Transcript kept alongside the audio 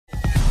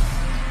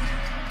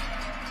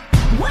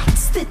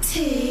the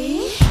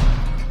tea?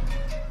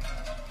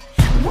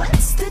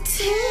 What's the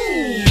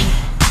tea?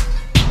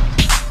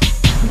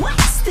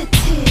 What's the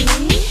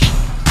tea?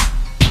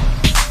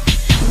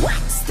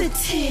 What's the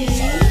tea?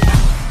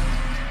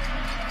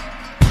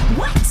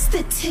 What's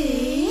the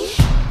tea?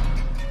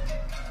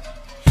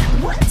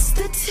 What's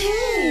the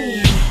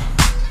tea?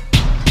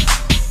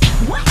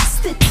 What's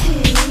the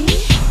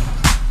tea?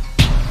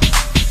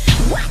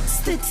 What's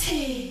the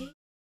tea?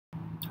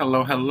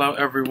 Hello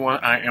everyone,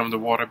 I am the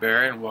Water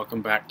Bearer and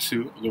welcome back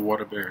to the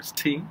Water Bearer's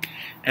Tea.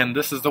 And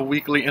this is the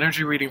weekly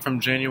energy reading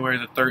from January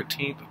the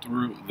 13th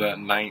through the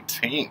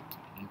 19th.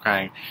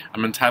 Okay,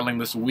 I'm entitling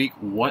this week,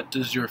 What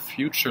Does Your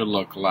Future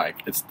Look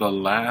Like? It's the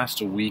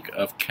last week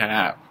of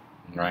Cap,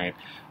 right?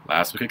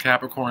 Last week of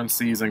Capricorn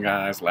season,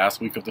 guys.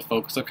 Last week of the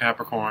focus of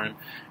Capricorn.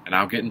 And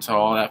I'll get into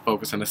all that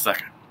focus in a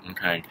second,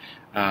 okay?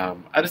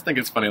 I just think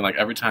it's funny, like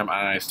every time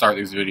I start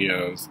these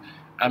videos,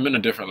 I'm in a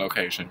different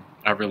location.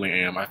 I really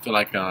am. I feel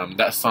like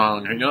that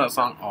song, you know that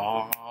song,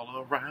 All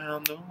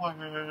Around the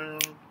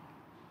World.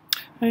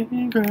 Hey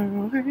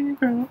girl, hey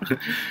girl.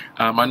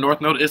 My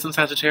North Node is in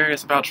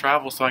Sagittarius about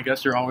travel, so I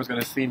guess you're always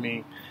going to see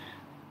me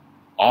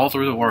all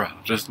through the world.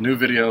 Just new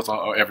videos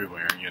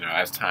everywhere, you know,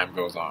 as time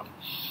goes on.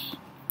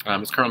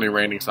 It's currently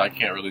raining, so I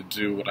can't really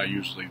do what I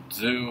usually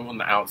do on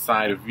the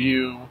outside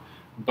view,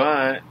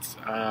 but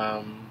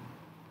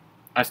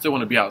I still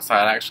want to be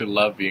outside. I actually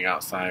love being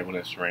outside when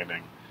it's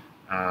raining.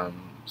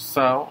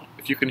 So,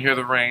 if you can hear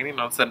the rain, you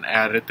know, it's an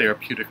added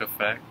therapeutic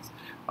effect.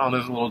 Oh,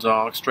 there's a little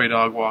dog, stray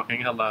dog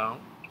walking. Hello.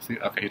 See,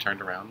 okay, he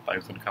turned around. Thought he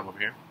was going to come over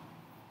here.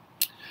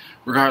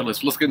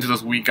 Regardless, let's get into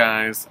this week,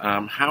 guys.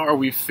 How are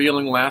we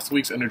feeling? Last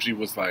week's energy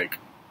was like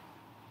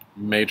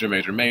major,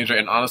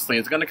 and honestly,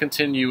 it's going to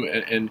continue,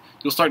 and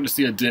you'll start to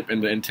see a dip in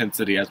the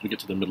intensity as we get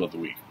to the middle of the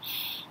week.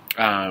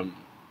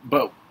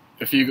 But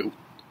if you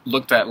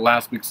looked at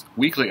last week's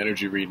weekly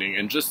energy reading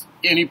and just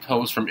any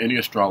post from any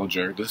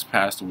astrologer this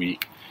past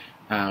week,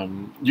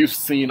 you've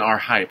seen our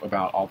hype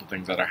about all the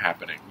things that are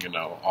happening, you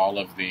know, all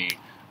of the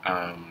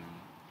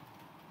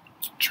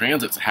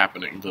transits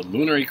happening, the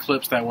lunar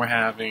eclipse that we're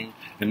having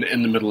in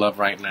the middle of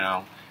right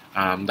now,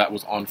 that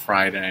was on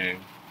Friday,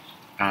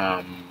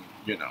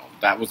 you know,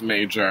 that was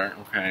major,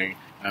 okay,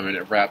 and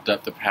it wrapped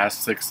up the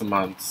past 6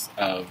 months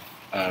of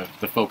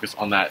the focus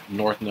on that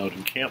North Node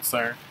in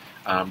Cancer,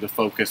 the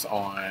focus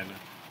on,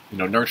 you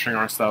know, nurturing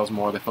ourselves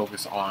more, the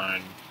focus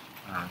on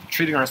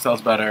treating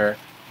ourselves better,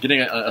 getting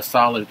a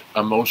solid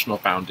emotional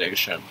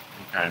foundation,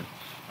 okay,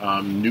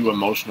 new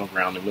emotional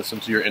grounding, listen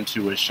to your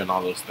intuition,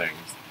 all those things.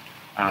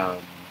 Oh,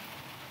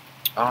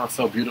 it's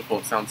so beautiful,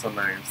 it sounds so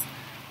nice.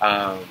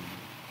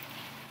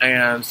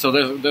 And so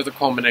there's a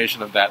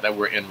culmination of that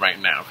we're in right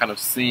now, kind of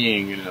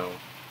seeing, you know,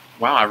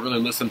 wow, I really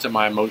listened to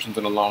my emotions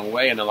in a long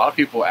way, and a lot of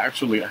people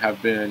actually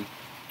have been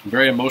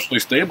very emotionally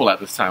stable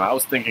at this time. I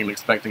was thinking and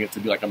expecting it to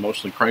be like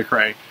emotionally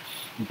cray-cray,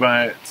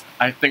 but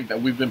I think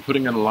that we've been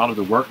putting in a lot of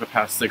the work the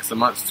past 6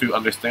 months to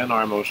understand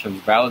our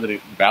emotions,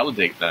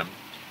 validate them,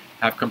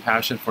 have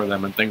compassion for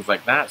them and things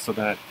like that, so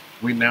that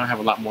we now have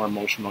a lot more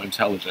emotional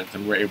intelligence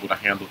and we're able to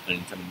handle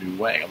things in a new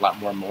way, a lot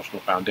more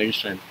emotional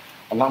foundation,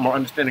 a lot more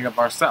understanding of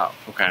ourselves,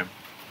 okay?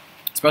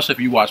 Especially if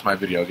you watch my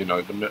videos, you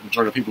know, the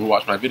majority of people who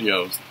watch my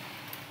videos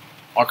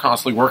are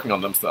constantly working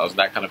on themselves,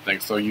 that kind of thing,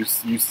 so you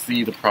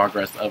see the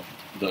progress of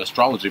the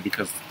astrology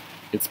because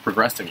it's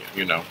progressing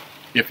you know,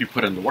 if you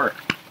put in the work.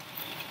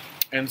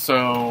 And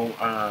so,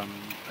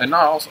 and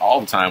not all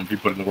the time if you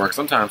put in the work,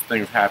 sometimes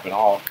things happen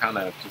all kind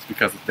of just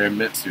because they're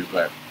meant to,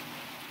 but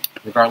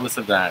regardless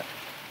of that,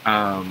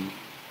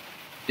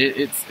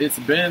 it's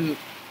been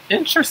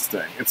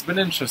interesting. It's been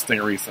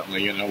interesting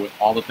recently, you know, with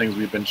all the things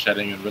we've been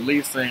shedding and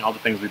releasing, all the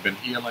things we've been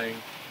healing,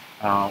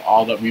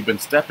 all that we've been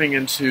stepping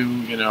into,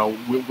 you know,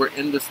 we're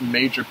in this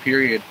major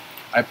period.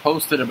 I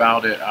posted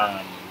about it,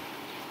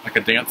 like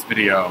a dance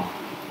video,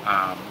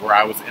 where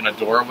I was in a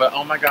doorway.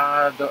 Oh my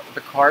God,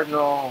 the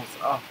cardinals,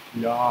 oh,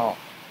 y'all.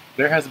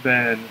 There has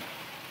been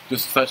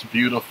just such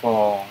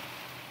beautiful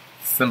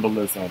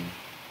symbolism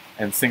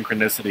and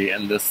synchronicity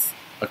in this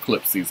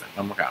eclipse season.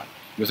 Oh my God.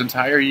 This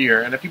entire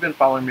year, and if you've been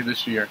following me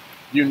this year,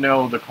 you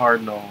know the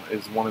cardinal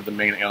is one of the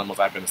main animals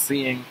I've been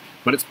seeing,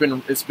 but it's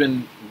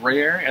been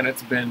rare and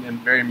it's been in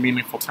very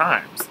meaningful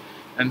times.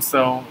 And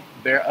so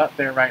they're up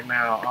there right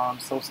now. Oh, I'm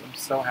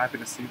so happy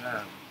to see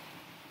them.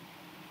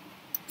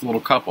 It's a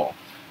little couple.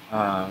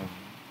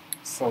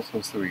 So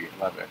sweet.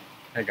 Love it.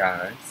 Hey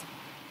guys.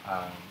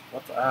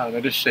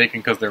 They're just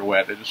shaking because they're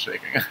wet. They're just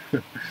shaking.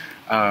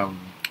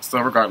 So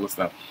regardless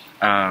though.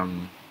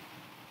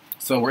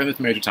 So we're in this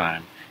major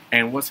time.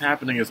 And what's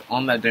happening is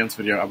on that dance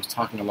video, I was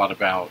talking a lot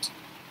about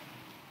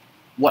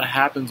what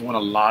happens when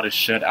a lot is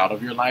shed out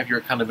of your life.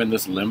 You're kind of in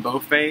this limbo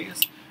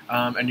phase.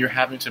 And you're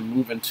having to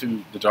move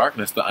into the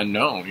darkness, the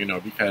unknown, you know,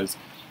 because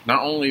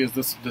not only is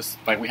this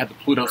like we had the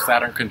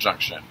Pluto-Saturn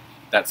conjunction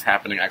that's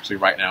happening actually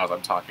right now as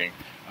I'm talking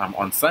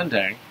on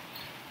Sunday,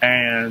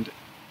 and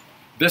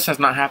this has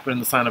not happened in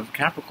the sign of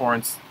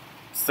Capricorn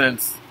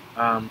since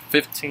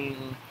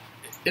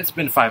it's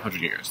been 500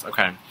 years,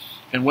 okay?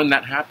 And when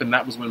that happened,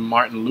 that was when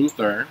Martin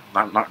Luther,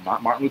 not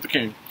Martin Luther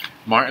King,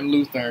 Martin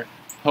Luther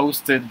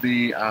posted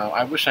the,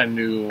 I wish I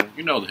knew,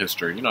 you know the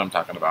history, you know what I'm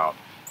talking about.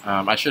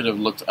 I should have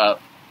looked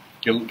up,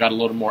 got a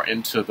little more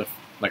into the,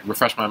 like,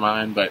 refresh my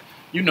mind, but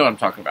you know what I'm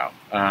talking about.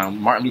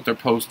 Martin Luther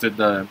posted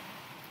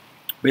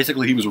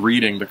basically he was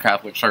reading the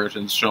Catholic Church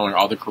and showing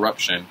all the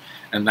corruption,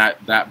 and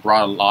that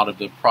brought a lot of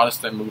the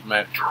Protestant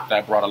movement,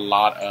 that brought a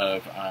lot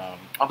of,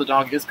 oh, the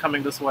dog is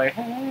coming this way,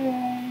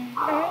 hey,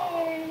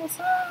 what's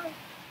up?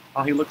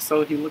 Oh, he looks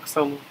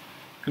so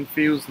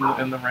confused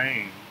in the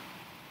rain.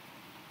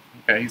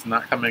 Okay, he's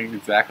not coming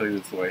exactly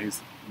this way,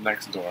 he's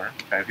next door,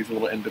 okay, he's a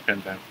little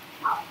independent.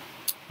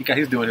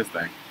 He's doing his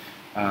thing.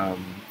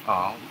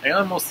 Oh,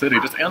 Animal City,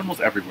 just animals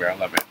everywhere, I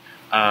love it.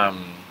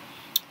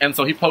 And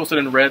so he posted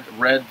and read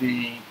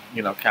the,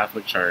 you know,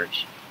 Catholic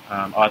Church.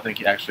 Oh, I think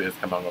he actually is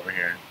coming over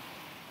here.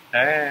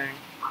 Hey,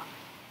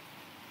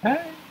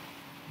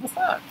 what's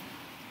up?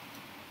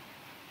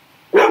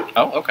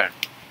 Oh, okay,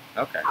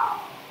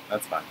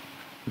 that's fine.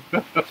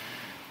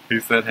 He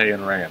said hey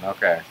and ran.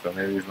 Okay, so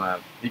maybe he's not.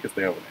 He could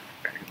stay over there.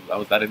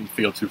 Okay, that didn't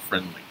feel too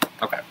friendly.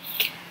 Okay,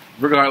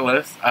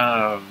 regardless.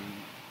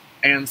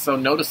 And so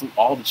notice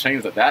all the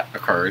change that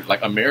occurred.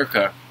 Like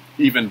America,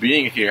 even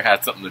being here,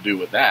 had something to do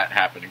with that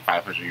happening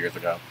 500 years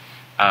ago,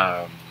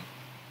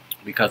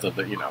 because of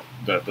the, you know,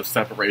 the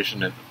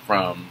separation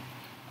from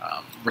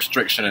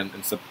restriction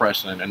and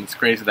suppression. And it's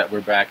crazy that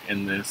we're back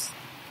in this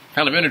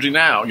kind of energy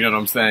now. You know what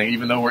I'm saying?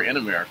 Even though we're in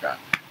America,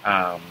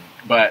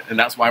 and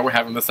that's why we're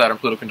having the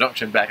Saturn-Pluto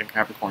conjunction back in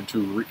Capricorn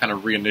to kind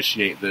of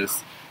reinitiate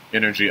this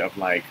energy of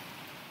like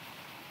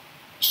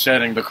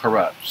shedding the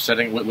corrupt,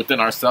 shedding within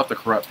ourselves the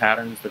corrupt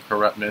patterns, the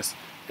corruptness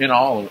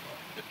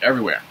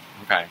everywhere.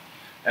 Okay.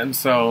 And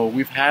so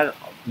we've had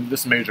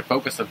this major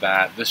focus of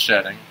that, this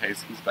shedding. Hey,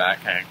 he's back.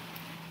 Hey,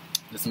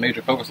 this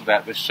major focus of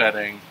that, this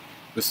shedding,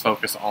 this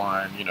focus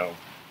on, you know,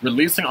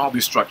 releasing all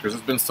these structures.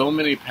 There's been so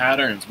many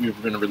patterns we've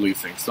been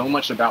releasing, so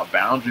much about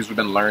boundaries we've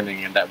been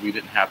learning and that we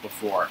didn't have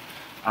before.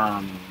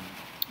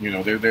 You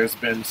know, there's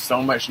been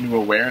so much new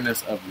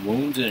awareness of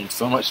wounding,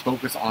 so much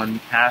focus on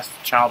past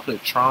childhood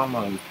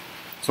traumas,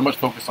 so much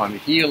focus on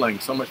healing,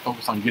 so much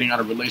focus on getting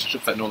out of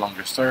relationships that no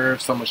longer serve,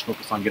 so much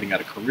focus on getting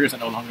out of careers that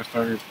no longer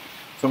serve,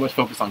 so much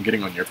focus on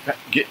getting on your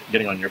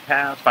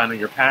path, finding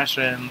your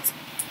passions,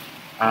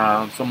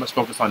 so much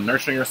focus on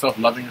nurturing yourself,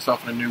 loving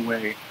yourself in a new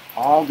way,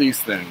 all these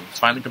things,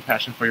 finding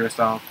compassion for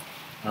yourself,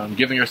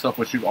 giving yourself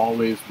what you've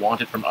always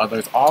wanted from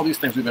others, all these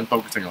things we've been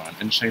focusing on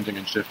and changing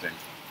and shifting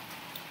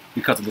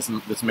because of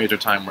this major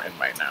time we're in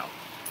right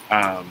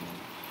now.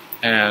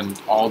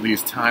 And all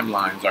these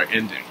timelines are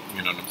ending,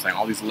 you know what I'm saying?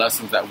 All these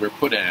lessons that we're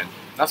put in.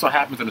 That's what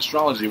happens in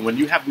astrology. When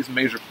you have these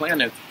major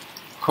planets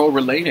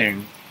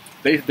correlating,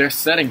 they're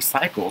setting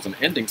cycles and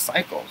ending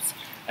cycles.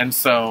 And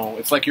so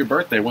it's like your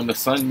birthday. When the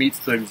sun meets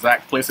the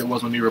exact place it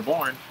was when you were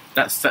born,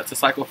 that sets a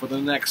cycle for the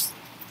next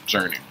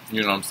journey.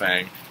 You know what I'm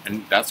saying?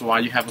 And that's why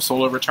you have a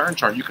solar return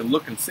chart. You can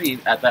look and see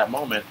at that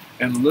moment,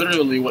 and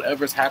literally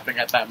whatever's happening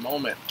at that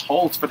moment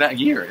holds for that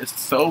year. It's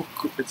so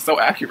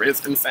accurate.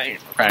 It's insane.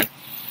 Okay.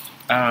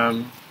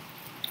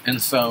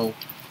 And so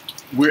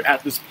we're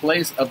at this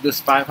place of this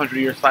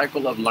 500-year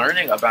cycle of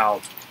learning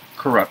about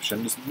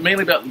corruption. It's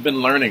mainly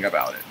been learning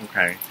about it,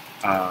 okay?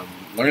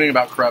 Learning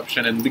about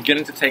corruption and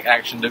beginning to take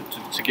action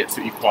to get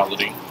to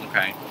equality,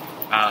 okay?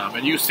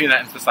 And you've seen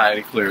that in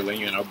society clearly,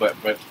 you know, but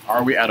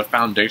are we at a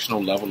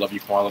foundational level of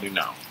equality?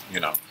 No,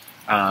 you know.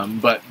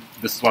 But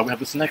this is why we have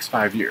this next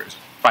 5 years,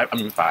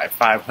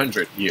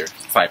 500-year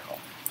cycle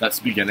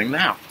that's beginning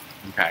now,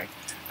 okay?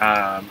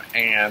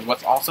 And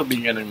what's also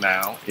beginning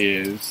now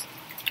is,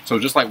 so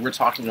just like we're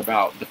talking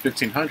about the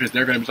 1500s,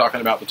 they're going to be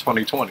talking about the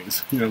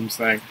 2020s, you know what I'm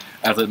saying,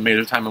 as a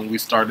major time when we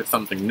started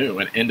something new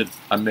and ended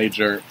a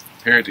major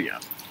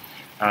paradigm.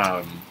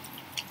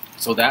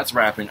 So that's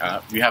wrapping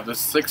up. We have this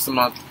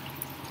 6-month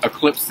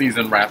eclipse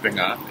season wrapping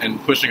up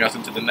and pushing us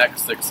into the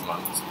next 6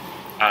 months.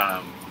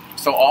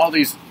 So all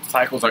these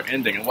cycles are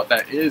ending, and what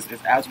that is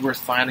as we're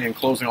signing and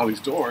closing all these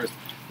doors,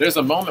 there's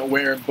a moment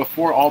where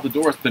before all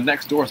the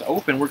next doors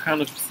open, we're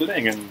kind of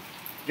sitting and,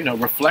 you know,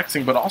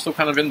 reflecting, but also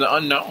kind of in the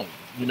unknown,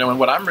 you know. And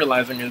what I'm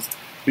realizing is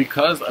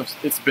because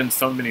it's been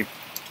so many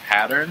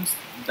patterns,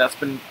 that's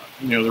been,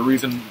 you know, the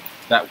reason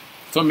that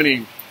so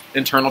many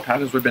internal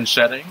patterns we've been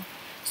shedding,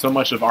 so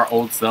much of our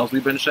old selves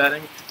we've been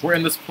shedding. We're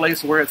in this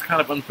place where it's kind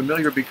of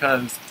unfamiliar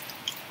because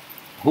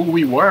who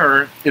we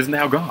were is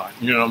now gone.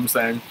 You know what I'm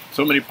saying?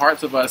 So many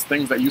parts of us,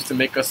 things that used to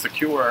make us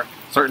secure,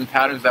 certain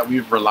patterns that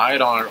we've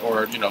relied on,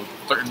 or, you know,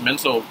 certain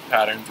mental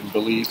patterns and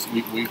beliefs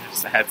we've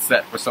had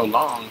set for so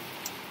long,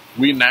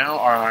 we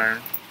now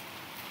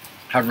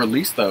have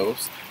released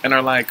those and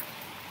are like,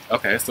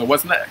 okay, so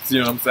what's next?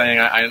 You know what I'm saying?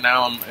 I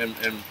now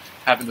am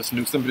having this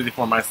new sympathy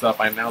for myself.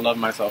 I now love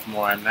myself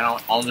more. I'm now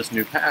on this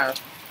new path.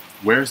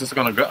 Where is this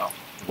going to go?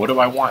 What do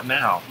I want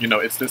now? You know,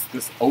 it's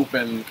this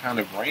open kind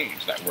of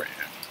range that we're in.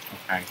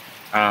 Okay,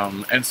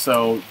 and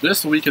so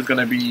this week is going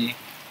to be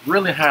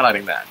really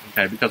highlighting that,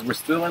 okay, because we're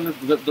still in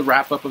the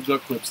wrap-up of the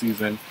eclipse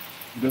season.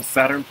 The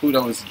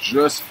Saturn-Pluto is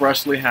just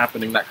freshly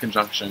happening, that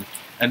conjunction,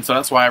 and so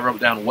that's why I wrote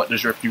down, what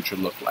does your future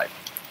look like?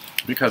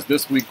 because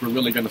this week we're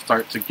really going to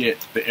start to get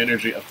the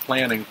energy of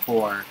planning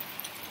for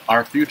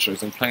our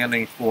futures and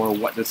planning for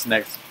what this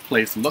next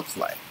place looks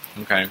like,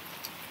 okay?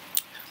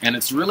 And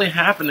it's really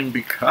happening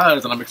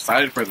because, and I'm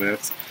excited for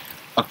this,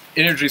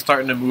 energy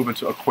starting to move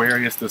into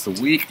Aquarius this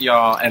week,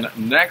 y'all, and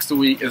next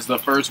week is the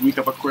first week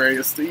of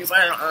Aquarius season,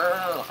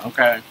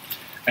 okay?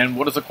 And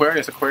what is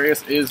Aquarius?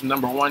 Aquarius is,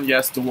 number one,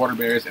 yes, the water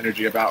bearer's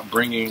energy about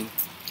bringing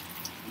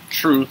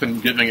truth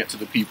and giving it to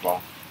the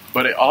people.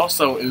 But it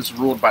also is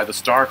ruled by the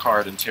star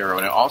card in tarot,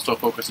 and it also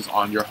focuses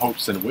on your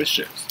hopes and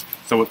wishes.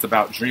 So it's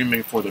about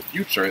dreaming for the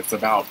future. It's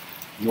about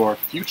your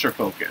future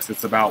focus.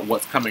 It's about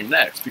what's coming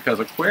next, because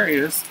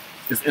Aquarius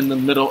is in the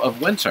middle of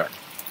winter.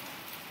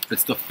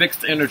 It's the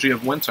fixed energy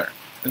of winter.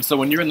 And so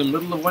when you're in the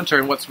middle of winter,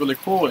 and what's really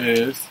cool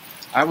is,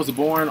 I was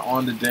born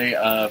on the day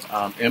of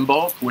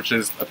Imbolc, which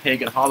is a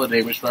pagan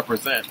holiday which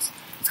represents,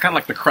 it's kind of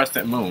like the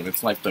crescent moon.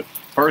 It's like the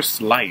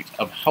first light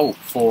of hope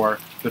for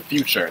the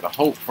future, the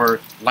hope for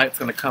light's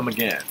going to come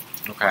again,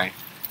 okay?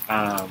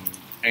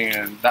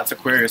 And that's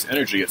Aquarius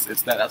energy.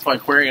 That's why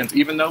Aquarians,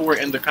 even though we're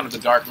in the kind of the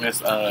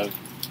darkness of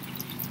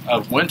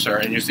winter,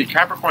 and you see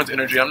Capricorn's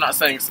energy, I'm not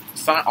saying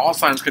all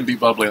signs can be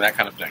bubbly and that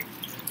kind of thing,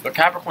 but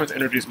Capricorn's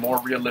energy is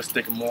more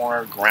realistic,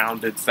 more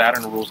grounded.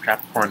 Saturn rules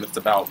Capricorn. It's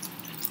about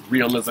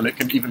realism. It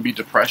can even be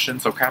depression.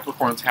 So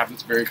Capricorns have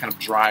this very kind of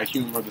dry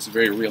humor, this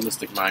very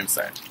realistic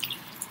mindset.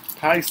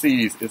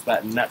 Pisces is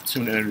that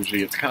Neptune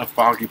energy. It's kind of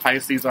foggy.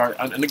 Pisces are,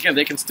 and again,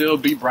 they can still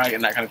be bright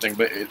and that kind of thing,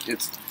 but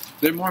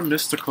they're more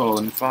mystical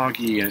and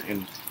foggy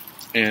and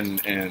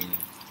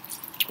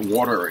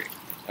watery.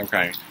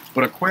 Okay,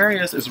 but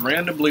Aquarius is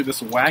randomly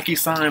this wacky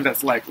sign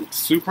that's like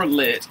super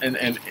lit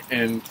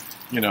and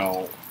you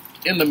know,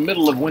 in the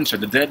middle of winter,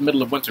 the dead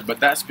middle of winter. But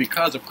that's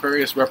because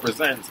Aquarius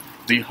represents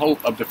the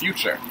hope of the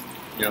future.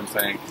 You know what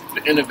I'm saying?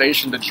 The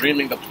innovation, the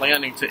dreaming, the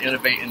planning to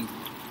innovate and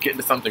get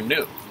into something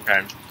new.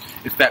 Okay.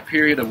 It's that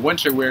period of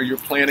winter where you're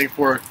planning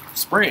for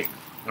spring,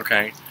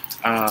 okay?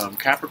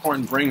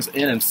 Capricorn brings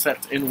in and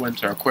sets in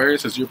winter.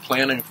 Aquarius is you're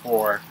planning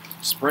for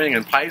spring,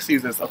 and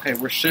Pisces is, okay,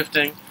 we're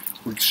shifting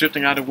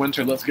out of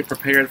winter, let's get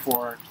prepared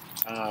for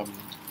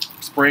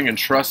spring and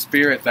trust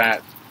spirit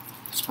that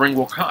spring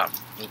will come,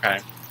 okay?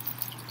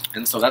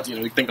 And so that's, you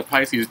know, you think of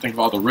Pisces, you think of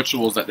all the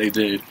rituals that they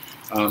did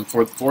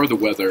for the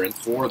weather and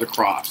for the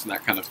crops and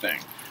that kind of thing.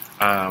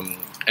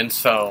 And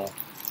so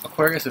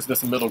Aquarius is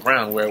this middle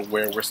ground where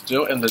we're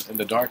still in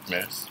the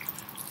darkness,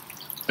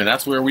 and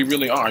that's where we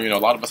really are. You know, a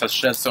lot of us have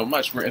shed so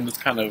much. We're in this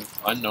kind of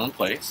unknown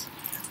place,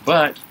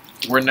 but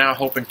we're now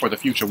hoping for the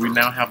future. We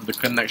now have the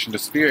connection to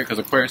spirit, because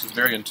Aquarius is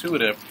very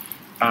intuitive.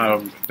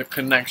 The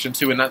connection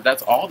to, and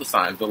that's all the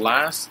signs.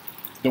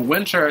 The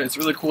winter, it's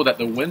really cool that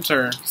the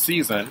winter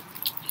season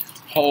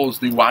holds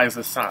the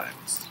wisest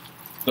signs.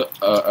 The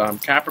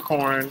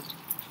Capricorn,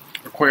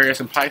 Aquarius,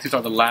 and Pisces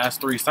are the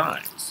last three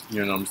signs.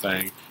 You know what I'm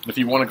saying? And if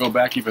you want to go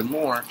back even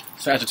more,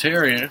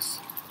 Sagittarius,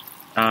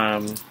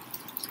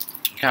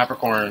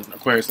 Capricorn,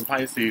 Aquarius, and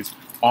Pisces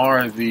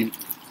are the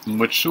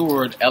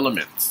matured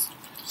elements.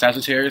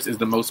 Sagittarius is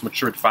the most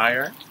matured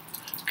fire.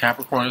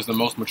 Capricorn is the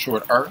most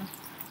matured earth.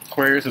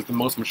 Aquarius is the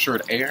most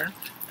matured air.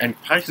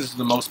 And Pisces is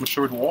the most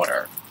matured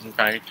water.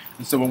 Okay?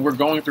 And so when we're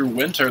going through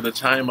winter, the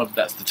time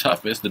that's the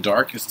toughest, the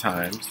darkest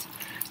times,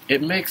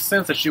 it makes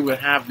sense that you would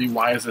have the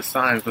wisest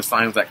signs, the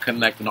signs that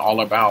connect and all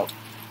about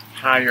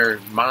higher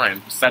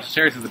mind.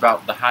 Sagittarius is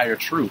about the higher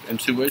truth,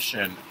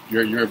 intuition,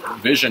 your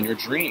vision, your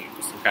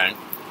dreams, okay?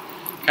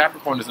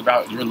 Capricorn is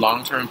about your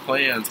long-term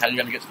plans, how you're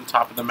going to get to the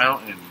top of the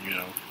mountain, you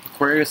know.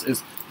 Aquarius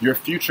is your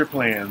future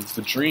plans,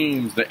 the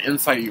dreams, the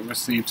insight you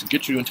receive to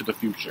get you into the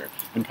future.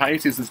 And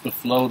Pisces is the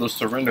flow, the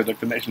surrender, the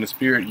connection to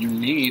spirit you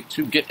need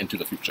to get into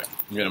the future.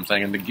 You know what I'm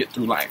saying? And to get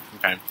through life,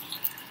 okay?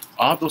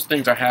 All those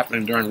things are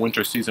happening during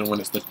winter season when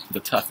it's the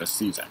toughest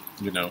season,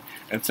 you know.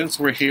 And since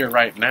we're here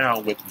right now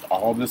with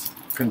all this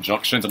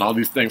conjunctions and all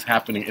these things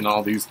happening in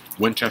all these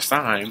winter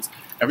signs,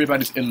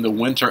 everybody's in the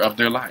winter of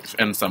their life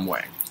in some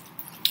way.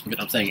 You know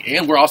what I'm saying?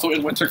 And we're also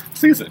in winter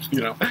season,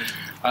 you know.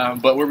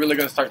 But we're really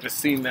going to start to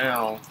see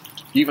now,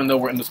 even though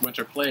we're in this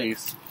winter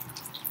place,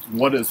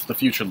 what does the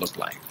future look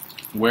like?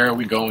 Where are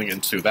we going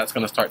into? That's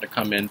going to start to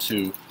come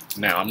into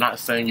now. I'm not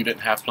saying you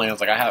didn't have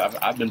plans. Like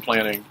I've been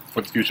planning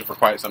for the future for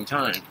quite some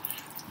time.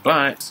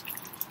 But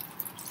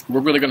we're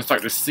really going to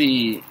start to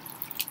see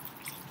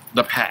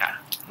the path,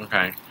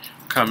 okay,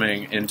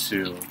 coming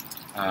into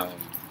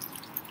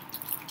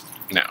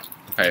now.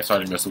 Okay,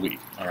 starting this week,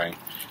 all right.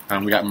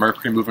 We got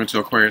Mercury moving into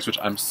Aquarius, which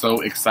I'm so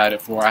excited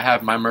for. I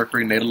have my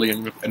Mercury natally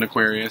in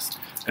Aquarius.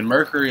 And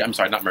Mercury, I'm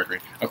sorry, not Mercury.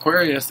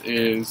 Aquarius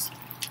is,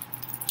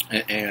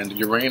 and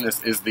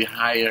Uranus is the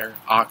higher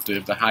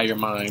octave, the higher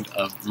mind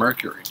of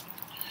Mercury.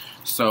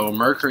 So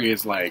Mercury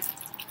is like,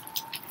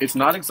 it's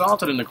not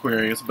exalted in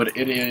Aquarius, but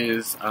it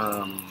is,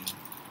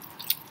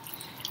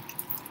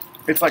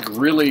 it's like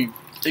really,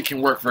 it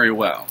can work very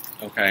well,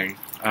 okay?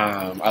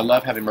 I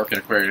love having Mercury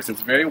in Aquarius.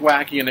 It's very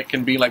wacky, and it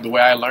can be like the way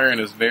I learn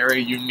is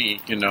very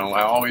unique, you know.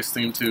 I always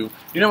seem to,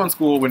 you know, in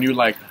school when you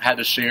like had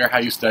to share how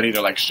you studied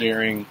or like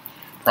sharing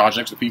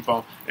projects with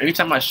people.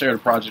 Anytime I shared a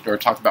project or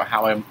talked about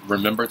how I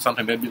remembered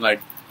something, they'd be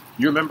like,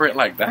 you remember it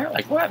like that?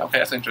 Like, what? Okay,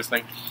 that's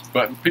interesting.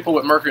 But people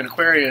with Mercury and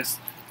Aquarius,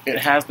 it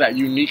has that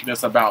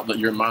uniqueness about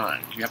your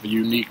mind. You have a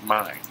unique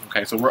mind.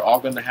 Okay, so we're all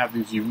going to have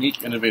these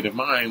unique, innovative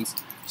minds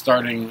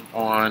starting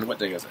on, what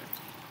day is it?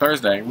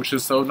 Thursday, which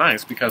is so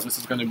nice because this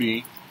is going to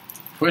be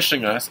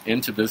pushing us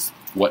into this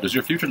what does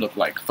your future look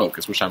like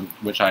focus, which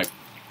I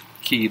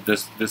keyed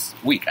this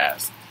week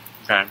as.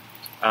 Okay,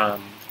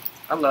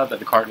 I love that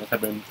the Cardinals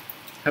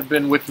have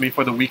been with me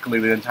for the weekly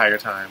the entire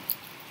time,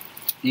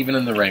 even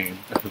in the rain.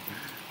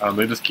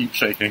 They just keep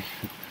shaking.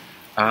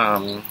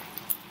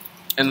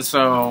 And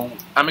so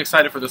I'm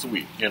excited for this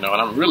week, you know,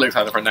 and I'm really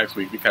excited for next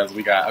week because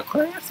we got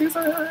Aquarius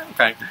season.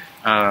 Okay,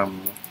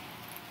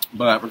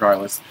 but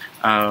regardless,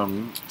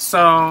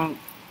 so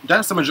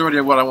that's the majority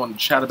of what I want to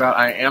chat about.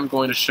 I am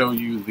going to show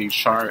you the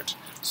chart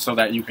so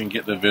that you can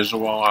get the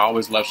visual. I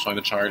always love showing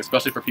the chart,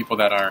 especially for people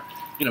that are,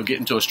 you know,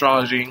 getting into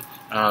astrology,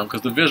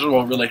 because the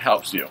visual really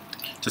helps you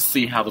to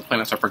see how the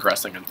planets are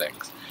progressing and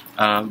things.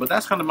 But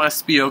that's kind of my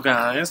spiel,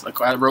 guys.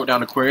 I wrote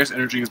down Aquarius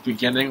energy is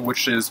beginning,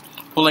 which is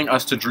pulling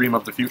us to dream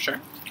of the future.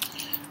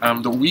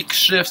 The week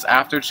shifts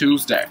after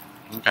Tuesday,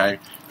 okay?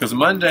 Because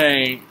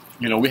Monday,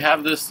 you know, we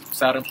have this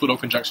Saturn-Pluto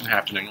conjunction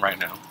happening right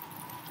now.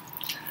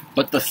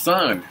 But the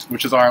sun,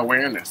 which is our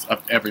awareness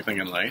of everything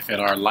in life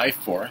and our life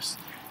force,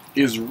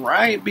 is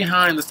right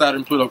behind the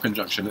Saturn-Pluto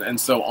conjunction. And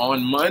so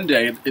on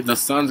Monday, the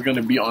sun's going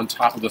to be on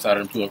top of the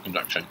Saturn-Pluto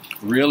conjunction,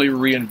 really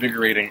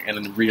reinvigorating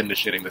and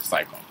reinitiating the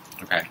cycle.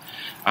 Okay,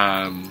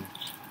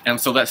 and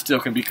so that still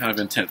can be kind of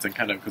intense and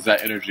kind of because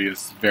that energy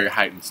is very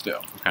heightened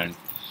still. Okay,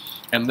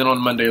 and then on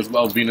Monday as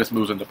well, Venus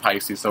moves into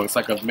Pisces, so it's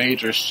like a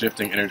major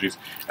shifting energies.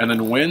 And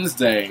then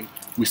Wednesday,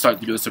 we start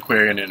to get this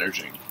Aquarian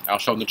energy. I'll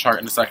show the chart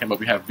in a second, but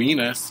we have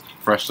Venus,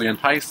 freshly in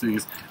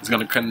Pisces, is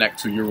going to connect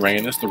to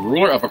Uranus, the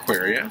ruler of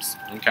Aquarius.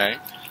 Okay,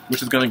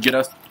 which is going to get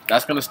us.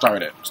 That's going to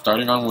start it,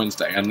 starting on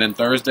Wednesday. And then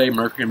Thursday,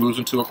 Mercury moves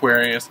into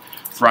Aquarius.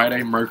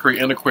 Friday, Mercury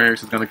in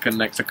Aquarius is going to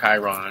connect to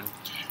Chiron.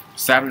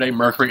 Saturday,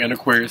 Mercury in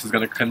Aquarius is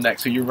going to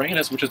connect to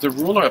Uranus, which is the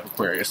ruler of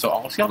Aquarius. So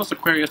I'll see all this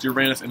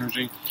Aquarius-Uranus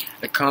energy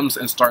that comes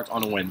and starts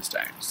on a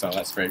Wednesday. So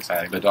that's very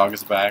exciting. The dog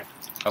is back.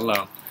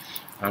 Hello.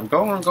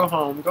 Go on, go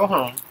home, go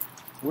home.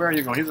 Where are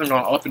you going? He's been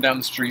going up and down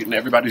the street in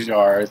everybody's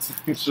yards.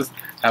 He's just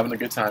having a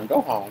good time.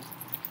 Go home.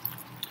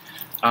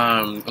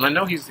 And I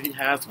know he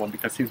has one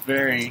because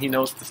he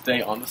knows to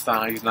stay on the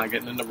side. He's not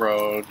getting in the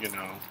road, you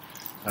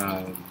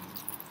know.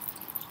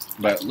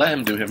 But let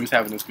him do him. He's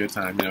having his good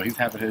time. You know,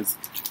 he's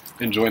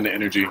enjoying the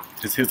energy.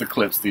 It's his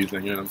eclipse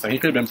season, you know what I'm saying? He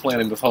could have been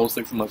planning this whole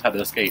 6 months how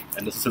to escape,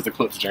 and this is his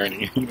eclipse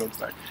journey, you know what I'm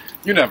saying?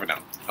 You never know.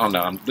 Oh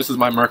no, this is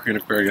my Mercury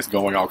and Aquarius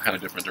going all kind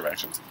of different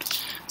directions.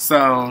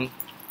 So,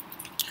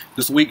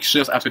 this week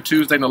shifts after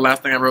Tuesday, and the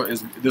last thing I wrote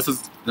is, this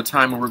is the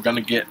time when we're going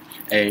to get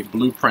a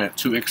blueprint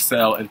to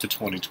excel into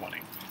 2020.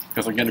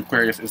 Because again,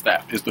 Aquarius is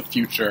the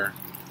future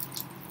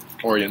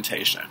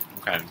orientation,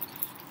 okay?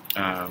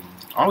 I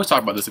always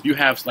talk about this. If you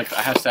have, like,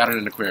 I have Saturn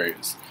in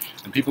Aquarius,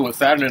 and people with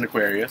Saturn in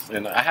Aquarius,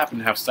 and I happen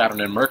to have Saturn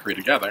and Mercury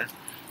together,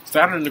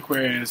 Saturn and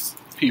Aquarius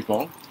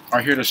people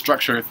are here to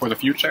structure for the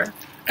future,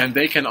 and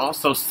they can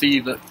also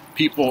see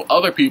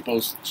other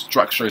people's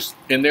structures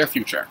in their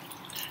future.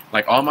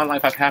 Like, all my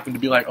life I've happened to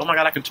be like, oh my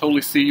god, I can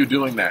totally see you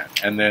doing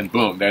that. And then,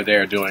 boom, they're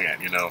there doing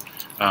it, you know.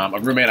 A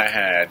roommate I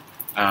had,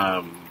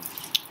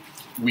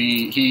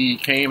 he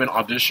came and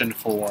auditioned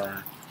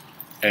for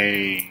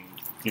a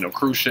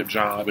cruise ship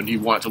job, and he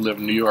wanted to live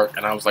in New York,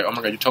 and I was like, oh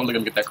my god, you're totally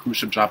going to get that cruise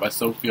ship job. I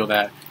so feel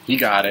that. He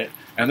got it.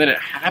 And then it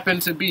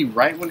happened to be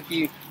right when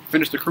he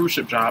finished the cruise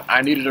ship job,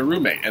 I needed a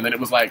roommate. And then it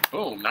was like,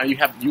 boom, now you're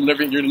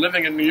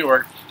living in New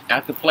York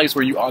at the place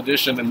where you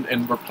auditioned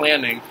and were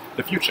planning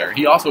the future.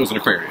 He also is an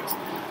Aquarius.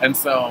 And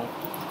so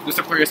this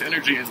Aquarius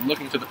energy is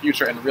looking to the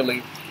future and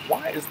really,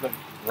 why is the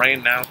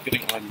rain now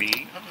getting on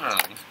me?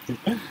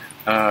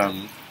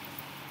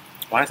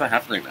 Why is that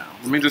happening now?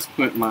 Let me just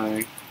put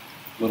my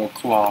little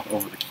cloth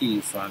over the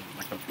keys so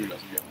my computer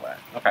doesn't get wet.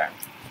 Okay.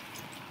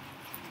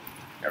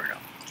 There we go.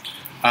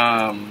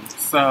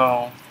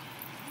 So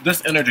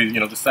this energy,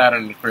 the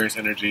Saturn and Aquarius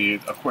energy,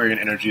 Aquarian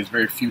energy is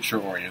very future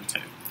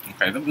oriented.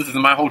 Okay, this is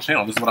my whole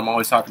channel. This is what I'm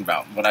always talking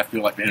about. What I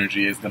feel like the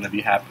energy is going to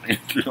be happening.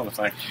 You know what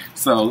I'm saying?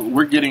 So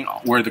we're getting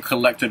where the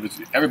collective is.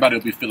 Everybody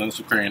will be feeling this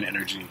Aquarian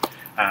energy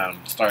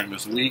starting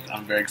this week.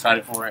 I'm very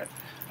excited for it.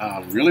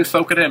 Really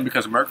soak it in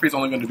because Mercury's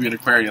only going to be in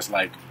Aquarius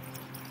like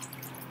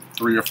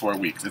 3 or 4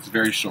 weeks. It's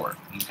very short.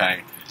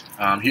 Okay,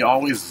 he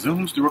always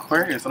zooms through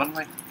Aquarius, and I'm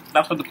like,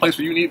 that's the place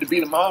where you need to be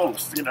the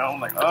most. I'm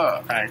like,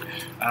 oh, okay.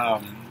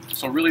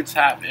 So really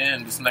tap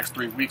in this next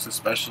 3 weeks,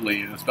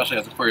 especially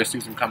as Aquarius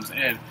season comes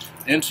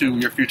into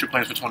your future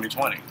plans for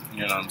 2020.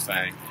 You know what I'm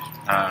saying?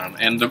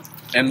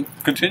 And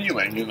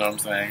continuing. You know what I'm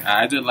saying?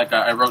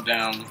 I wrote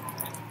down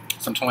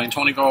some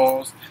 2020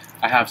 goals.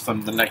 I have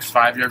the next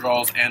 5-year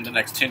goals and the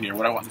next 10-year.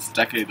 What I want this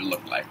decade to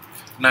look like.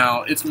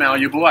 Now it's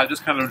malleable. I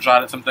just kind of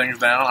jotted some things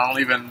down. I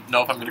don't even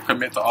know if I'm going to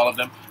commit to all of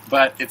them,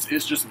 but it's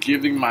just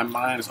giving my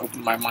mind, it's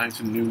opening my mind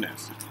to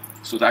newness.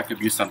 So that could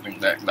be something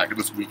that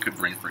this week could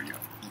bring for you.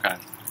 Okay.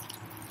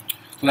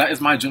 that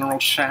is my general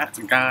chat,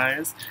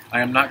 guys.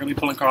 I am not going to be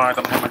pulling cards.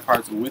 I don't have my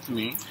cards with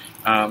me.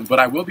 But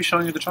I will be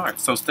showing you the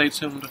charts, so stay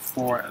tuned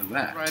for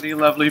that. Alrighty,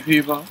 lovely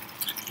people.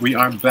 We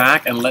are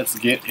back, and let's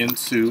get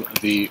into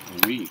the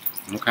week.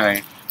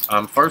 Okay.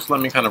 First,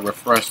 let me kind of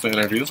refresh the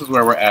energy. This is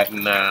where we're at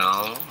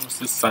now.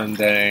 This is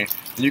Sunday.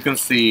 And you can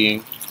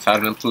see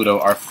Saturn and Pluto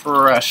are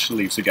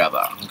freshly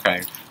together.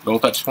 Okay.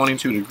 Both at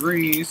 22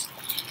 degrees.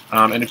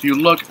 And if you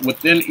look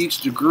within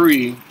each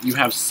degree, you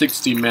have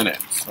 60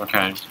 minutes.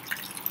 Okay.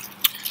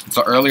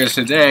 So earlier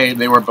today,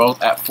 they were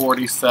both at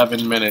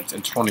 47 minutes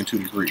and 22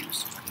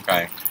 degrees.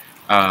 Okay.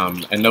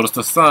 And notice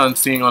the sun,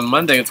 seeing on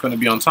Monday, it's going to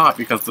be on top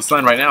because the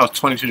sun right now is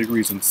 22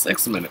 degrees and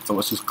 6 minutes. So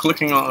it's just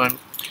clicking on,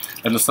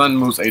 and the sun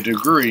moves a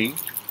degree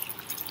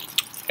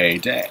a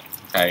day.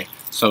 Okay.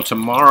 So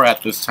tomorrow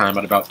at this time,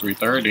 at about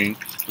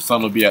 3:30, the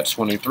sun will be at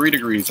 23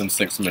 degrees and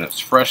 6 minutes,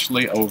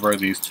 freshly over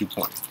these 2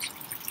 points.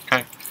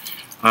 Okay.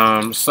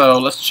 So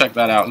let's check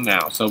that out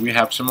now. So we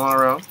have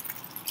tomorrow,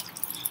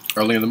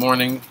 early in the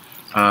morning,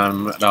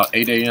 about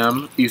 8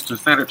 a.m. Eastern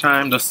Standard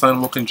Time, the sun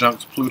will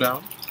conjunct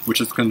Pluto,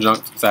 which is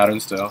conjunct Saturn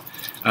still.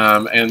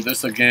 And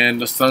this, again,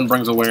 the sun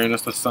brings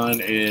awareness. The sun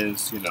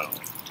is, you know,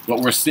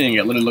 what we're seeing.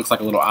 It literally looks like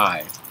a little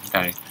eye,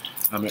 okay?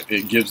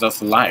 It gives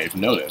us life.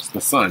 Notice,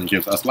 the sun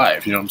gives us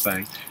life, you know what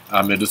I'm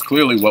saying? It is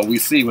clearly what we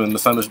see. When the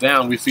sun is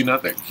down, we see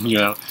nothing, you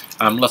know,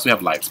 unless we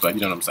have lights, but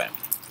you know what I'm saying.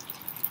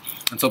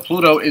 And so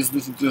Pluto is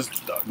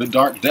the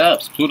dark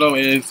depths. Pluto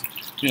is,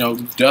 you know,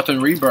 death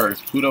and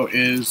rebirth. Pluto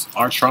is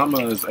our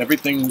traumas,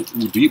 everything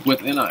deep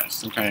within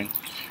us, okay?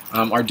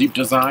 Our deep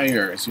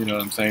desires, you know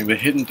what I'm saying? The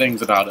hidden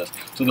things about us.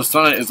 So the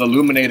sun is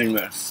illuminating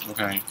this,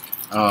 okay?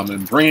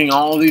 And bringing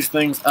all these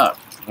things up,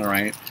 all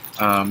right?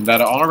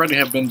 That already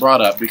have been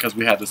brought up because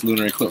we had this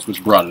lunar eclipse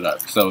which brought it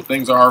up. So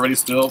things are already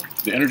still,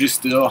 the energy's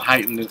still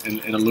heightened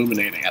and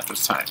illuminating at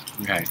this time,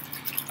 okay?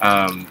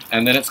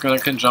 And then it's going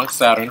to conjunct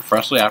Saturn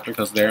freshly after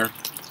because they're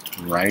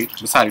right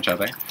beside each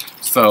other.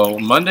 So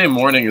Monday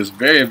morning is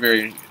very,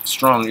 very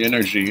strong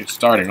energy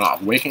starting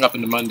off. Waking up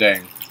into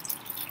Monday,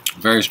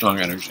 very strong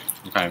energy,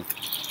 okay?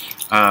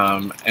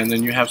 And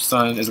then you have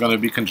Sun is going to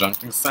be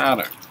conjuncting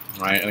Saturn,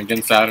 right? And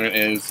again, Saturn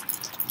is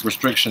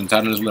restriction,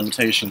 Saturn is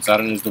limitation,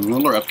 Saturn is the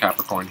ruler of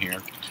Capricorn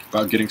here,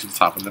 about getting to the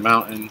top of the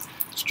mountain,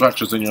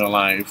 structures in your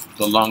life,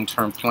 the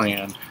long-term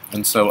plan.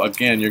 And so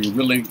again, you're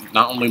really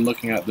not only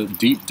looking at the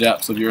deep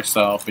depths of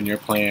yourself and your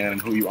plan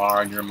and who you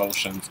are and your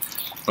emotions,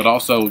 but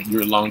also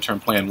your long-term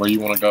plan, where you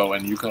want to go,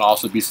 and you can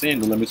also be seeing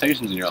the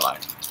limitations in your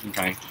life,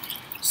 okay?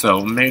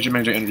 So major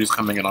energies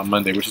coming in on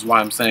Monday, which is why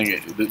I'm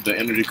saying the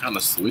energy kind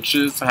of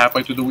switches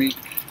halfway through the week.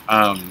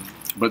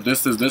 But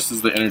this is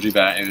the energy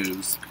that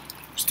is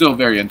still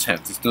very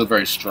intense. It's still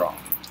very strong,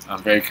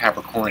 very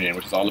Capricornian,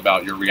 which is all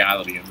about your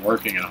reality and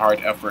working and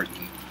hard effort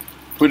and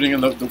putting in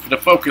the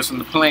focus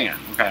and the plan,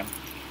 okay?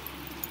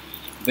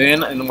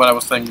 Then, and what I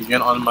was saying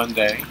again on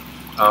Monday,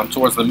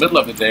 towards the middle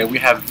of the day, we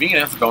have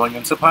Venus going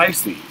into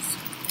Pisces,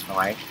 all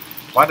right?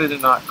 Why did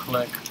it not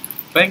click?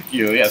 Thank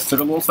you. Yes, took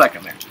a little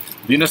second there.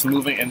 Venus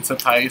moving into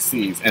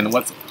Pisces. And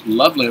what's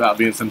lovely about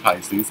Venus in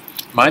Pisces,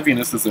 my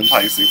Venus is in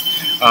Pisces.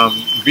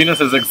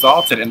 Venus is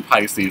exalted in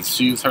Pisces.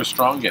 She's her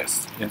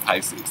strongest in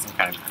Pisces,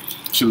 okay?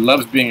 She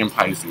loves being in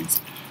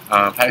Pisces.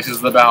 Pisces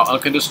is about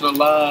unconditional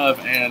love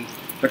and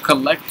the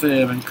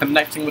collective and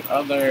connecting with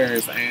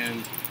others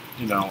and,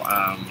 you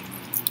know,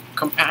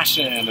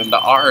 compassion and the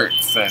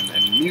arts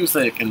and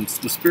music and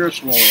the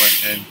spiritual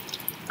and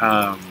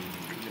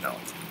you know,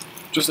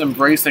 just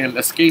embracing and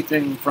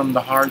escaping from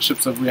the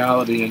hardships of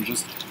reality and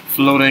just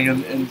floating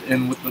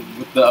in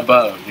with the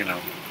above, you know.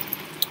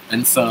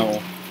 And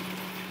so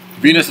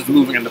Venus is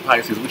moving into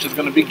Pisces, which is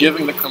going to be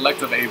giving the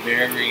collective a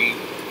very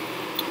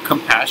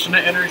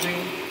compassionate energy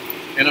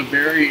and a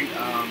very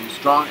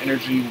strong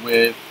energy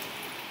with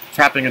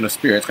tapping into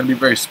spirit. It's going to be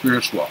very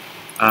spiritual.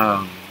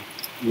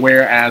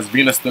 Whereas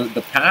Venus,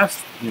 the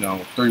past, you know,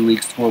 3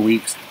 weeks, 4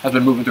 weeks, has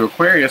been moving through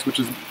Aquarius, which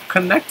has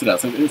connected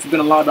us. It's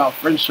been a lot about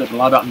friendship, a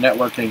lot about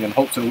networking and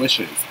hopes and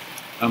wishes.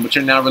 But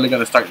you're now really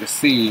going to start to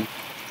see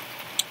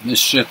this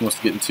shift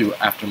once we get into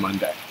after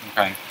Monday,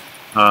 okay?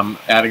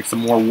 Adding some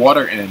more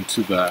water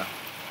into the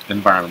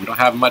environment. We don't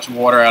have much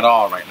water at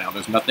all right now.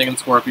 There's nothing in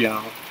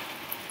Scorpio.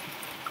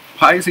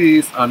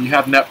 Pisces, you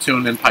have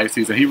Neptune in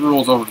Pisces, and he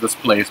rules over this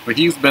place, but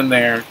he's been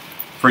there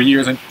for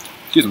years and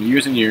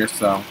years,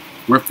 so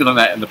we're feeling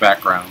that in the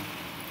background.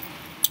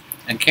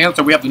 And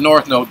Cancer, we have the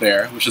North Node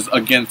there, which is,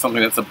 again,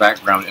 something that's a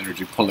background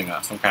energy pulling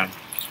us, okay?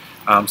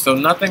 So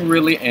nothing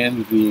really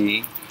in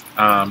the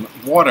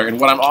water. And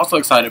what I'm also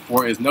excited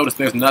for is, notice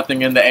there's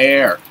nothing in the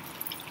air,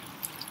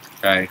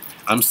 okay?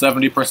 I'm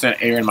 70%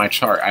 air in my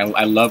chart.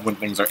 I love when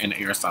things are in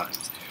air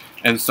signs.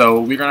 And so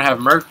we're going to have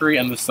Mercury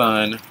and the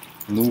Sun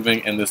moving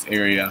in this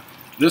area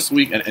this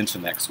week and into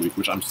next week,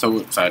 which I'm so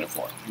excited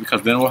for,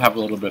 because then we'll have a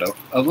little bit of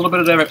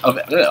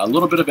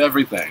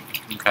everything.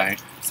 Okay,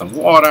 some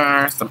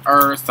water, some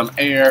earth, some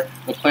air.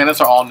 The planets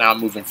are all now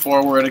moving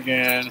forward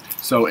again,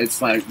 so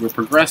it's like we're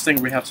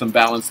progressing. We have some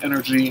balanced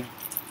energy,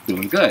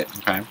 feeling good.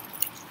 Okay,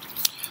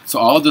 So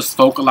all of this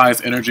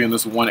focalized energy in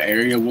this one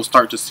area, we'll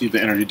start to see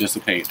the energy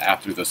dissipate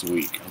after this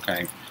week,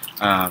 okay?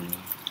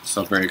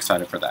 So very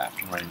excited for that,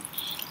 right?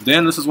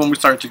 Then this is when we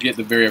start to get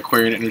the very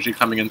Aquarian energy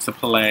coming into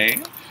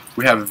play.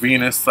 We have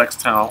Venus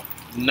sextile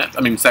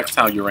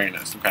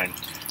Uranus, okay?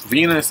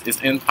 Venus is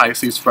in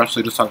Pisces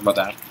freshly, just talk about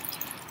that.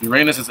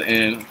 Uranus is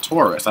in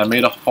Taurus. I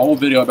made a whole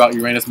video about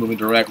Uranus moving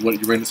direct, what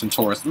Uranus and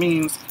Taurus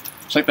means.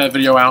 Check that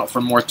video out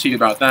for more tea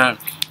about that.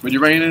 But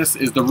Uranus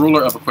is the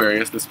ruler of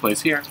Aquarius, this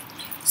place here.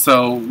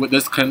 So with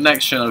this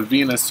connection of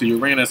Venus to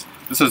Uranus,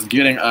 this is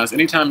getting us,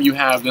 anytime you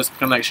have this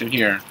connection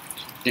here,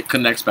 it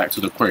connects back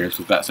to the Aquarius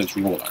with that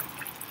central ruler.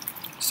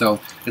 So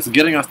it's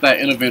getting us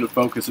that innovative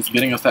focus, it's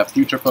getting us that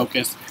future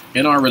focus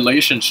in our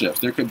relationships.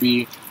 There could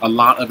be a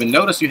lot of, and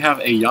notice you have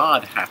a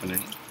yod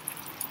happening,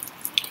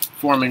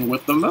 forming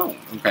with the moon,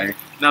 okay?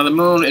 Now the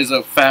moon is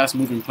a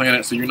fast-moving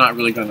planet, so you're not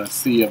really going to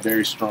see a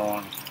very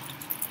strong,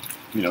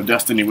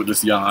 destiny with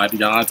this yod.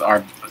 Yods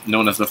are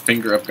known as the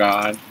finger of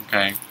God,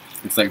 okay?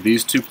 It's like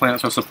these two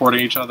planets are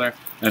supporting each other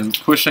and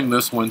pushing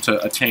this one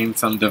to attain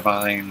some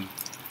divine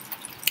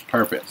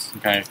purpose,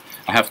 okay?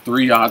 I have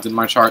 3 yods in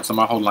my chart, so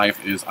my whole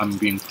life is I'm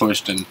being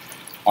pushed in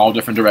all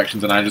different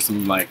directions, and I just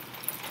am like,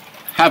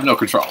 have no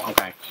control,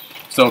 okay?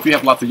 So if you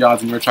have lots of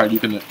yods in your chart, you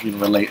can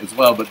relate as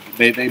well, but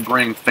they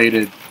bring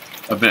fated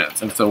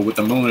events. And so with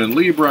the moon in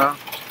Libra,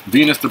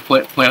 Venus, the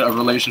planet of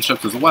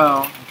relationships as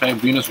well, okay?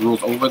 Venus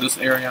rules over this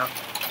area.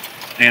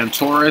 And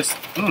Taurus,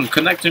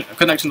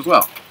 connection as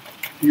well.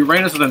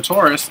 Uranus is in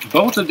Taurus.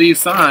 Both of these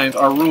signs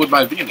are ruled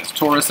by Venus,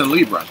 Taurus and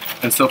Libra.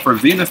 And so for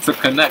Venus to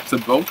connect to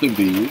both of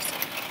these,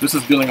 this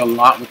is dealing a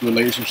lot with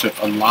relationships,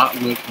 a lot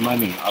with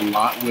money, a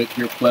lot with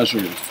your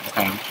pleasures,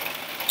 okay?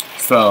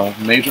 So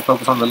major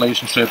focus on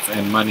relationships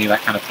and money,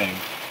 that kind of thing.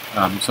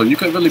 So we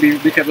could really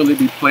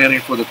be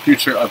planning for the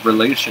future of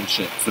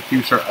relationships, the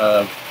future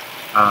of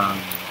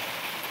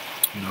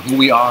who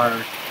we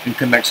are in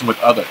connection with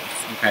others,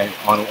 okay,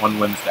 on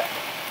Wednesday.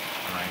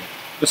 All right.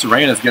 This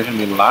rain is giving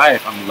me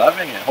life. I'm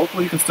loving it.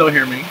 Hopefully you can still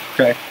hear me,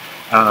 okay?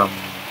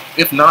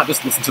 If not,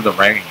 just listen to the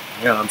rain.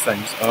 You know what I'm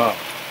saying?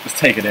 Just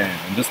take it in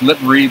and just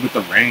read with the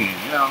rain,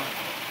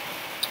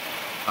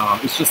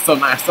 It's just so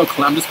nice, so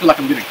clean. I just feel like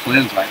I'm getting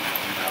cleansed right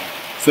now,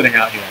 sitting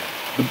out here.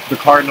 The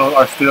Cardinals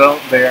are still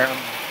there. I'm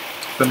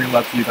sending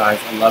love to you guys.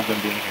 I love them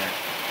being here.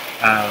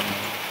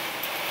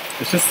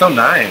 It's just so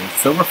nice,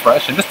 so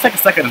refreshing. Just take a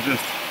second and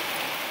just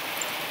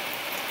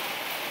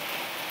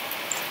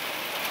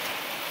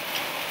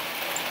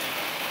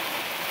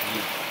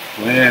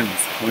cleanse,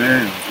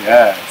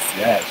 yes,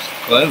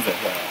 cleanse it,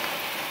 girl.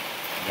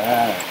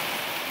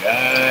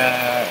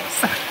 Yes.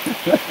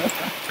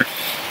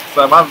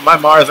 So my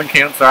Mars in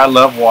Cancer, I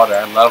love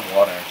water.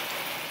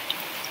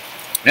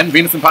 And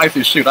Venus in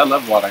Pisces, shoot, I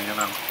love water,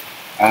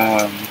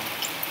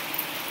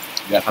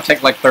 Yes, I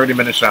take like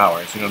 30-minute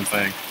showers, you know what I'm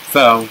saying?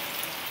 So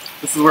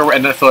this is where we're,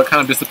 and so it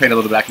kind of dissipated a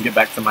little bit. I can get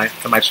back to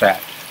my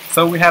chat.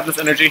 So we have this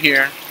energy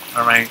here,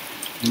 all right?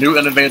 New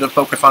innovative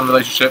focus on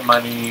relationship,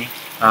 money,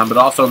 but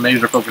also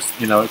major focus,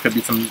 it could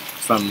be some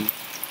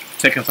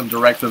taking some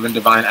directive and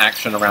divine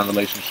action around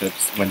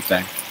relationships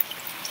Wednesday.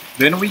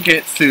 Then we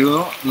get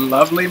to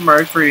lovely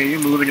Mercury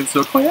moving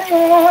into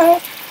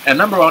Aquarius. And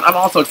number one, I'm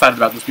also excited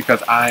about this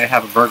because I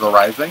have a Virgo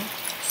rising.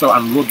 So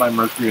I'm ruled by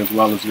Mercury as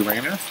well as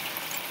Uranus.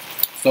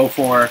 So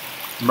for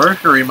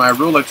Mercury, my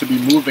ruler, to be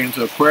moving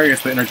to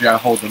Aquarius, the energy I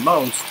hold the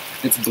most,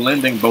 it's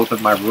blending both of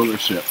my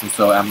rulerships. And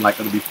so I'm like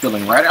going to be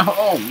feeling right at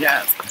home,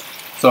 yes.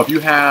 So if you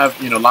have,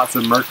 lots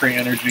of Mercury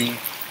energy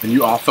and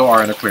you also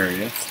are an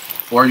Aquarius,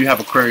 or you have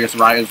Aquarius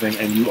rising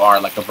and you are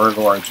like a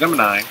Virgo or a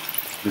Gemini,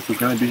 this is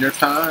going to be your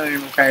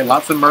time, okay?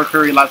 Lots of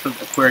Mercury, lots of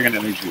Aquarian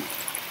energy.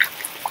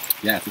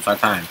 Yes, it's our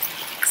time.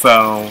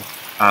 So,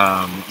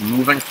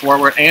 moving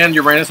forward, and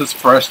Uranus is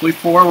freshly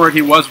forward.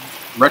 He was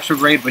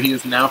retrograde, but he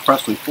is now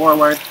freshly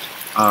forward.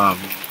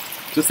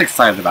 Just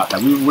excited about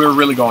that. We're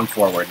really going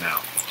forward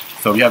now.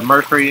 So we have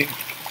Mercury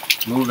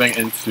moving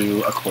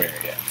into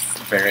Aquarius.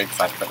 Very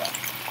excited for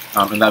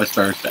that. And that is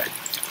Thursday.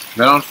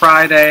 Then on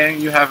Friday,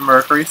 you have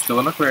Mercury, still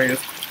in Aquarius,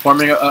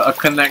 forming a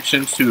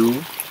connection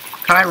to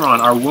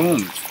Chiron, our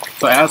wombs.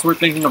 So as we're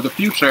thinking of the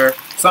future,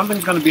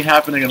 something's going to be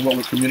happening in what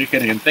we're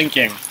communicating and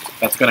thinking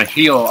that's going to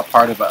heal a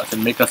part of us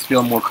and make us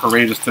feel more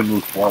courageous to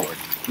move forward.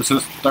 This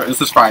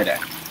is Friday.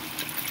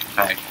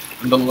 Okay.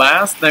 And the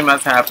last thing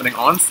that's happening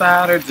on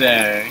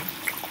Saturday,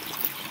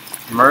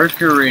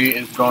 Mercury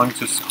is going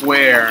to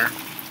square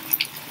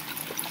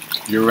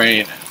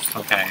Uranus.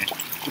 Okay.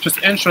 Which is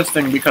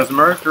interesting because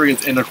Mercury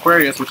is in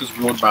Aquarius, which is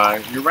ruled by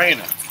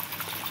Uranus.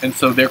 And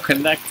so they're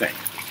connecting.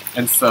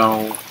 And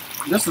so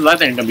this is, I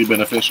think, going to be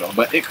beneficial.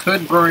 But it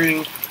could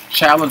bring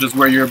challenges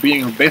where you're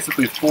being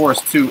basically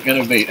forced to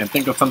innovate and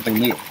think of something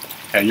new.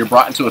 Okay, you're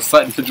brought into a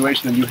sudden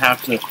situation and you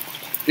have to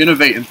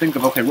innovate and think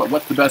of, okay,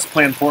 what's the best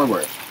plan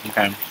forward?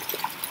 Okay.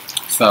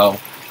 So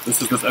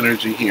this is this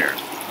energy here.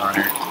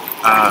 Alright.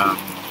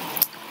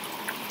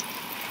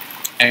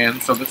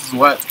 And so this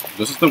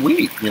is the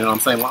week, you know what I'm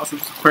saying? Lots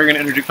of Aquarian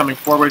energy coming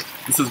forward.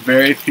 This is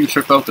very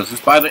future focused.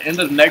 Just by the end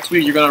of next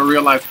week, you're going to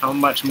realize how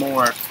much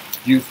more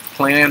you've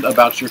planned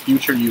about your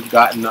future. You've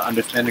gotten an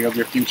understanding of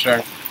your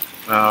future.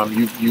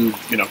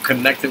 You've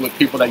connected with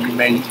people that you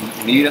may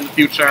need in the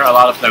future. A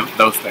lot of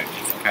those things.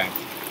 Okay.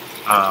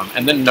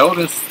 And then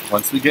notice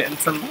once we get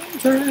into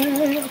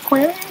Monday,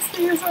 Aquarius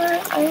season.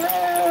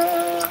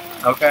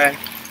 Okay.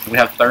 We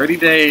have 30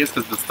 days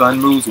because the sun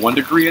moves 1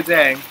 degree a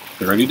day.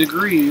 30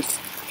 degrees.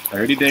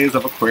 30 days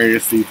of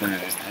Aquarius season.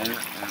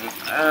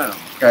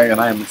 Okay, and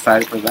I am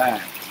excited for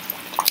that.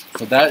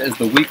 So that is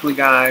the weekly,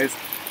 guys.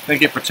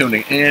 Thank you for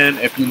tuning in.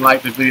 If you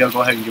like the video,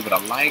 go ahead and give it a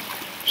like.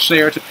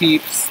 Share to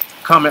peeps.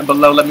 Comment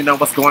below. Let me know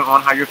what's going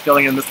on, how you're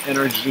feeling in this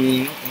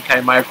energy. Okay,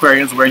 my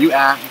Aquarians, where you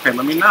at? Okay,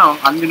 let me know.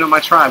 I need to know my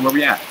tribe, where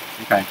we at?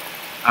 Okay.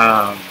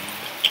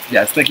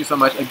 Yes, thank you so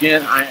much.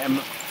 Again, I am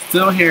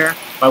still here.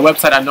 My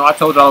website, I know I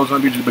told y'all it was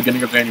going to be the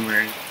beginning of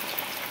January.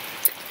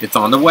 It's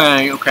on the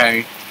way,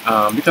 okay?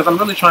 Because I'm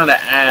really trying to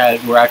add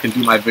where I can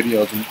do my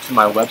videos to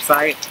my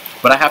website,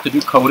 but I have to do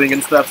coding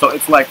and stuff, so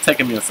it's like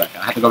taking me a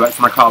second. I have to go back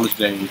to my college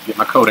days, get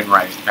my coding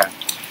right, okay?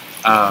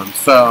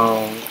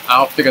 So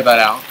I'll figure that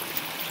out.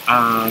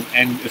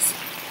 And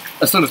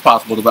as soon as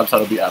possible, the website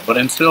will be up. But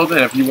until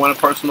then, if you want a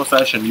personal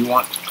session, you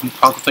want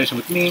consultation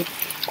with me,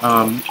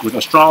 with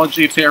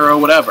astrology, tarot,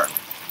 whatever,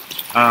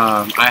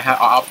 I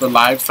offer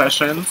live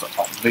sessions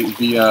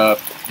via,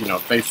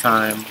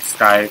 FaceTime,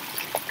 Skype,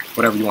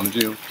 whatever you want to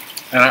do.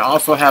 And I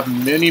also have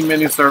many,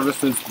 many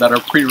services that are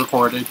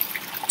pre-recorded,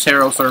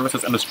 tarot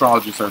services and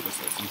astrology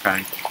services,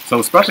 okay? So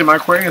especially my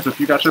Aquarians, if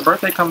you got your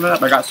birthday coming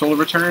up, I got solar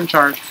return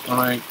charts, all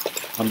right?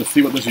 To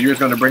see what this year is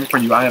going to bring for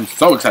you. I am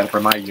so excited for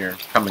my year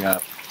coming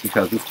up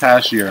because this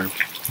past year,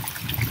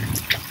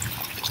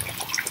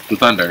 the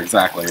thunder,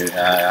 exactly.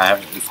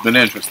 It's been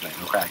interesting,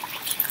 okay?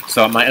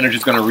 So my energy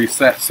is going to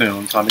reset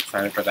soon, so I'm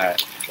excited for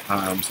that.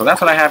 So that's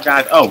what I have,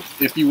 guys. Oh,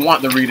 if you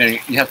want the reading,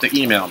 you have to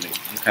email me,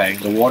 okay?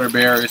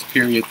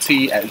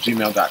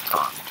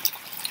 TheWaterBearer'S.Tea@gmail.com.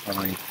 All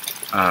right.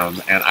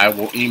 And I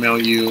will email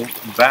you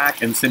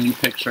back and send you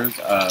pictures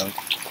of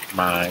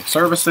my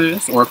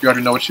services, or if you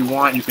already know what you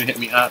want, you can hit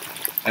me up,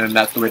 and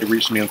that's the way to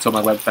reach me until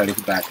my website is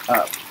back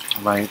up.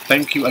 All right.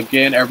 Thank you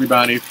again,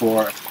 everybody,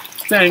 for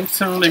staying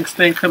tuned and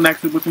staying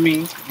connected with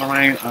me. All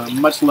right.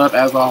 Much love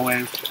as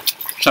always.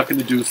 Chucking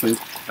the deuces,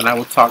 and I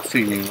will talk to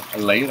you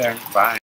later. Bye.